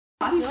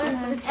And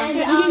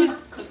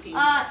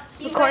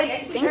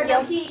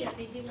he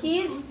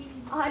he's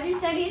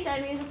 170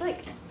 centimeters,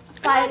 like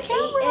 5'8" ish.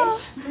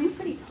 So he's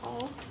pretty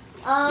tall.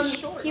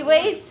 He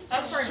weighs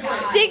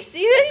 60.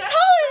 He's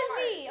taller than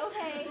me.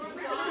 Okay.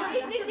 He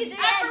weighs 63.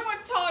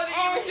 Everyone's taller than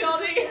you,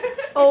 Matilda. His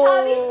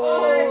hobbies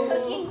are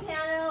cooking,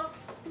 piano,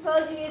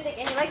 composing music,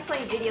 and he likes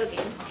playing video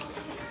games.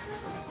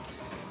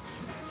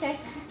 Okay.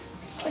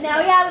 Well, now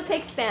we have a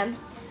pig spam.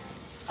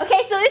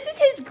 Okay, so this is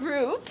his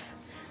group.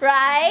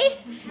 Right?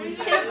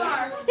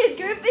 His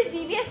group is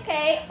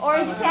DBSK, or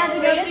in Japan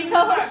they're known as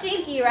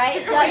Tohoshinki,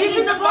 right? So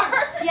Raising the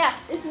bar? Yeah,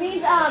 this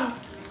means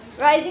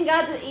Rising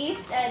Gods of the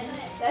East, and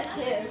that's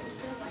him.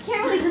 I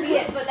can't really see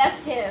it, but that's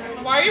him.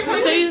 Why are you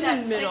pointing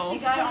that sexy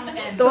guy on the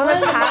end? The one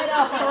that's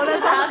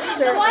half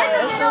shirtless. The one in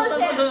the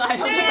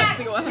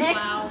middle is him.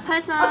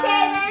 Next.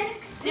 Okay,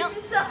 then this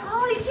is so.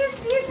 Oh, you can't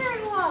see it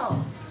very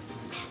well.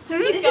 This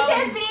is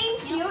him being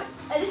cute.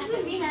 This is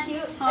him being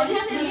cute. And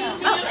this is him being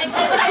cute.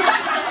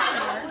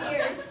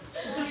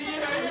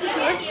 He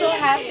looks so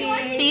happy.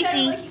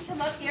 Fishy.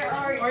 Come up here,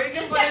 or you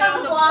can check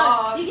on the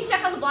blog. You can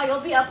check on the blog. It'll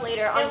be up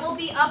later. It will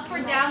be up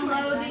for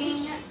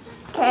downloading.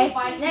 Okay.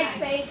 Next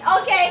page.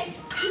 Okay.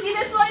 You see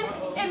this one?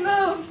 It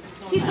moves.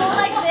 He's going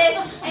like this,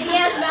 and he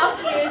has mouse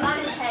ears on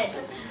his head.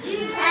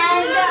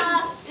 And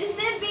this is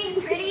him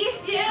being pretty.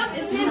 Yeah.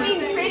 This is him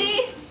being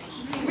pretty.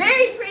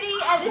 Very pretty.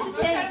 And this is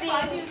him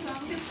being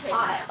too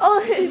hot. Oh,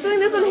 he's doing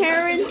this on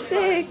Heroin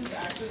 6.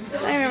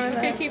 I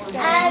remember that.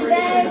 And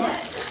then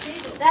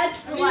that's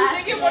the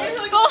last.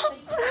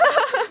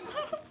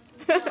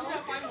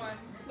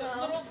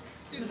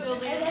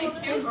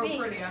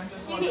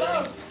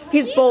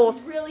 He's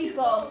both. Really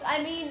both.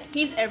 I mean,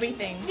 He's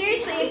everything.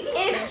 seriously,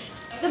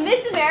 if the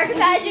Miss America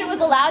pageant was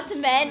allowed to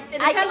men,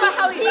 I think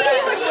he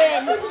would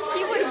win.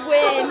 He would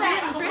win.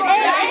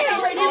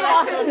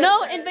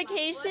 No, in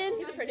Vacation.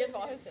 He's the prettiest of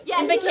all his sisters. Yeah,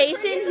 In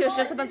Vacation, he was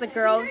just a bunch of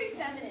girls. Very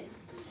feminine.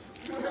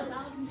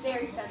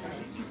 Very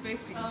feminine. It's very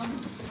pretty.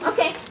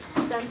 Okay.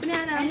 Done.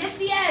 Banana. And it's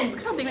the end.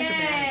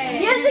 Yay.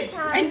 Music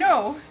time. I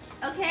know.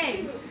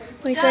 Okay.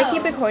 Wait, so, do I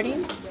keep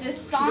recording? The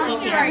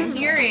song you are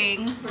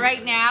hearing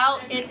right now,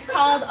 it's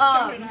called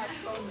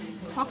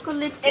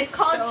Chocolate. It's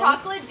called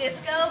Chocolate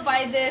Disco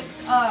by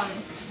this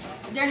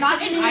they're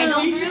not an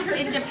idol group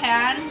in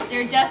Japan.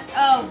 They're just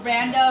a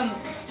random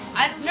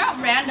not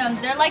random,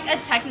 they're like a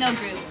techno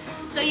group.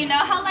 So you know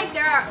how like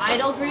there are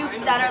idol groups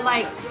that are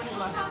like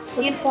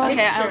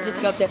okay, I'll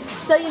just go up there.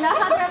 So you know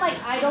how there are like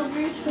idol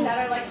groups that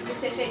are like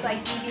specific,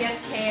 like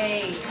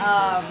DBSK,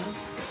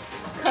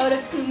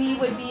 Kodakumi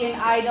would be an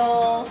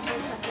idol.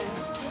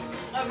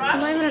 Am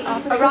I even an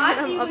officer?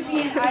 Arashi would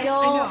be an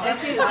idol.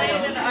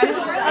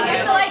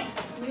 Okay,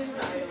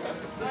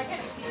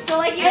 so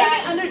like you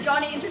got under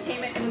Johnny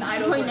Entertainment and an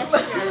idol. any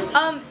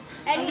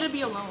I'm gonna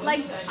be alone.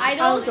 like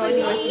idols would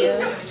be.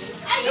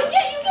 You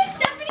get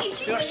Stephanie.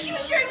 She said she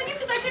was sharing with you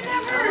because I didn't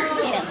have her.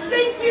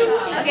 Thank you.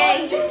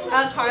 Okay,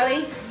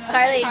 Carly.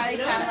 Carly.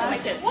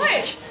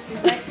 What?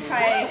 Let's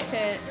try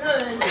to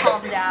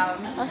calm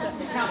down.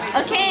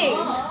 Okay,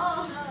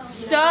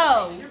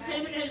 so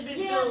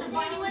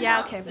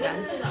Yeah, okay, I'm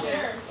done.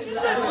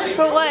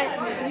 For what?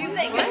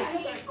 music.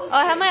 Oh,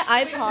 I have my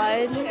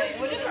iPod.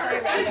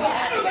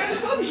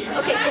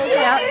 Okay, so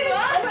Yeah.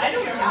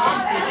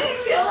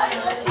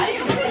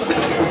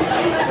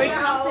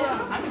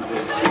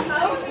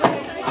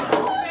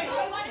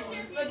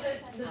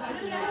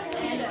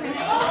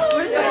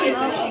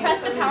 press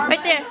the power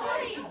Right there.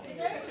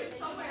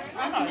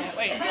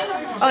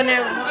 Oh, no.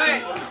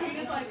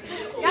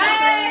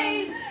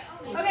 Guys!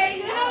 Okay,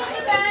 who knows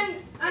the band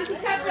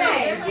Anticafe?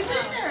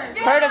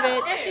 Heard of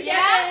it.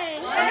 Yeah?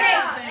 Okay.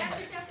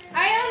 I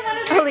own one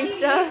of their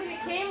Alicia. CDs and it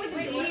came with a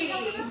G.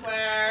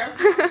 Claire.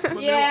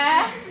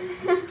 Yeah.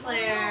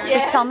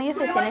 Just tell me if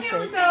it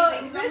finishes. So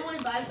this is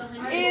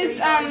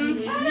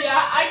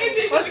Yeah, I can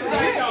see what's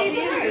your CD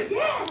is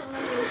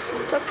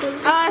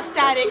it?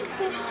 Static.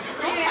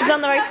 It's on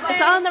the right. It's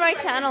not on the right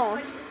channel.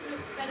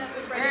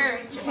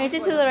 Change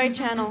it to the right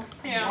channel.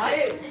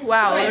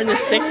 Wow, we're in the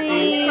 60s.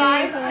 You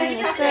really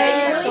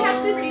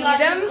have to see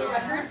them.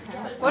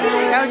 What are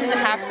they? That was just a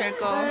half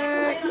circle.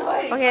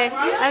 Okay,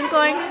 I'm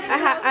going.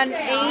 I'm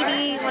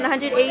 80,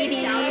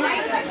 180.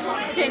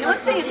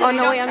 Oh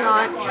no, wait, I'm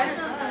not.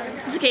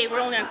 It's okay, we're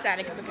only on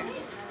static, it's okay.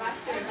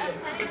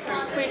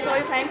 Wait, so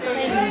we're trying to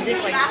play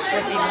music like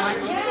what they want?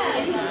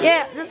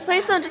 Yeah, just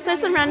play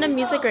some random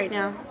music right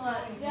now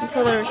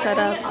until they're set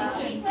up.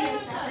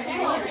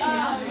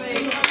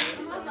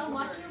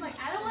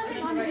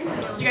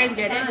 Did you guys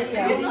get it?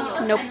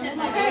 Nope. I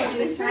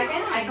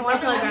want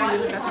to play random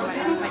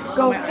music.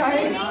 Go.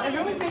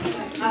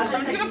 I'm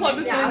just gonna plug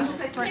this in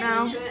right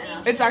now.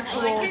 It's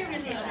actual.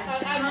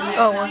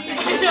 Oh.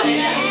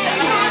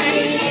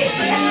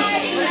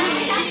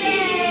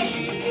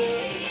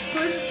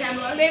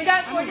 They've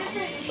got 4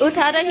 different.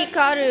 Utada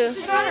Hikaru.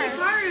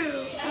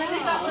 And then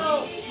they've got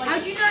little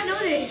How'd you not know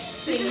this?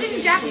 This is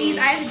in Japanese.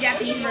 I have the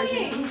Japanese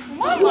version.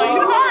 Oh my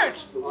God.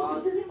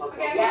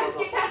 Okay, I'm gonna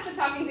skip past the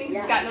talking things.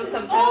 It's got no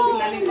subtitles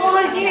and then it's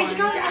Oh, dang, I should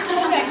go. I could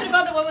have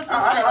got the one with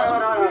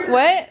subtitles.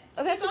 What?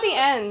 Oh, that's at the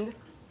end.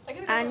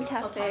 And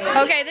cafe.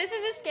 Okay, this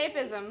is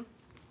escapism.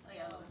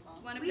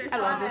 I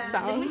love this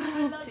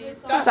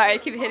song. Sorry, I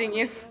keep hitting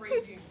you.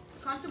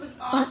 Concert was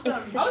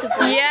awesome.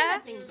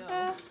 Yeah?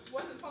 I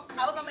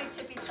was on my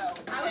tippy toes.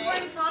 I was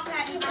wearing a top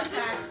hat and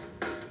contacts.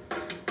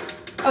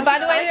 Oh, by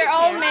the way, they're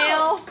all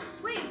male.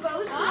 Wait,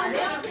 Bo's No,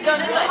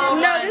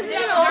 this is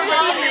an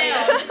overseas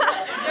male.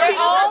 They're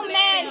all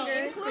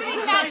men,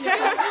 including that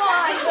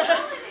blonde.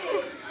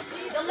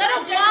 The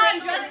little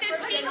blonde dressed in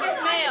pink is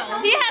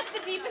male. He has the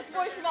deepest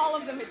voice of all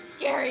of them. It's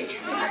scary.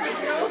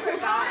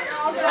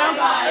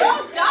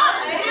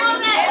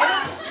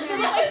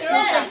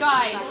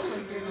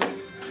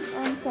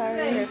 I'm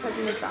sorry. Your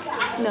cousin is back.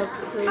 No,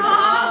 please.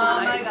 Oh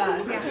my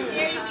god.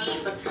 Scary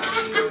me.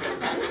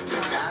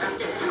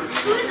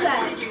 Who is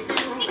that?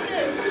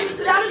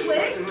 Without his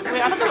wig?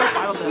 Wait, I thought there were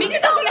 5 of them. Mika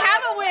doesn't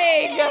have a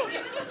wig.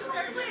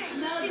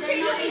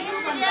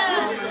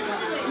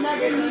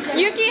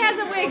 Yuki has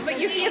a wig, but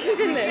Yuki isn't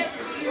in this.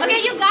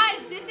 Okay, you guys,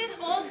 this is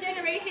old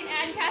generation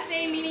ad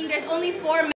cafe, meaning there's only 4 men.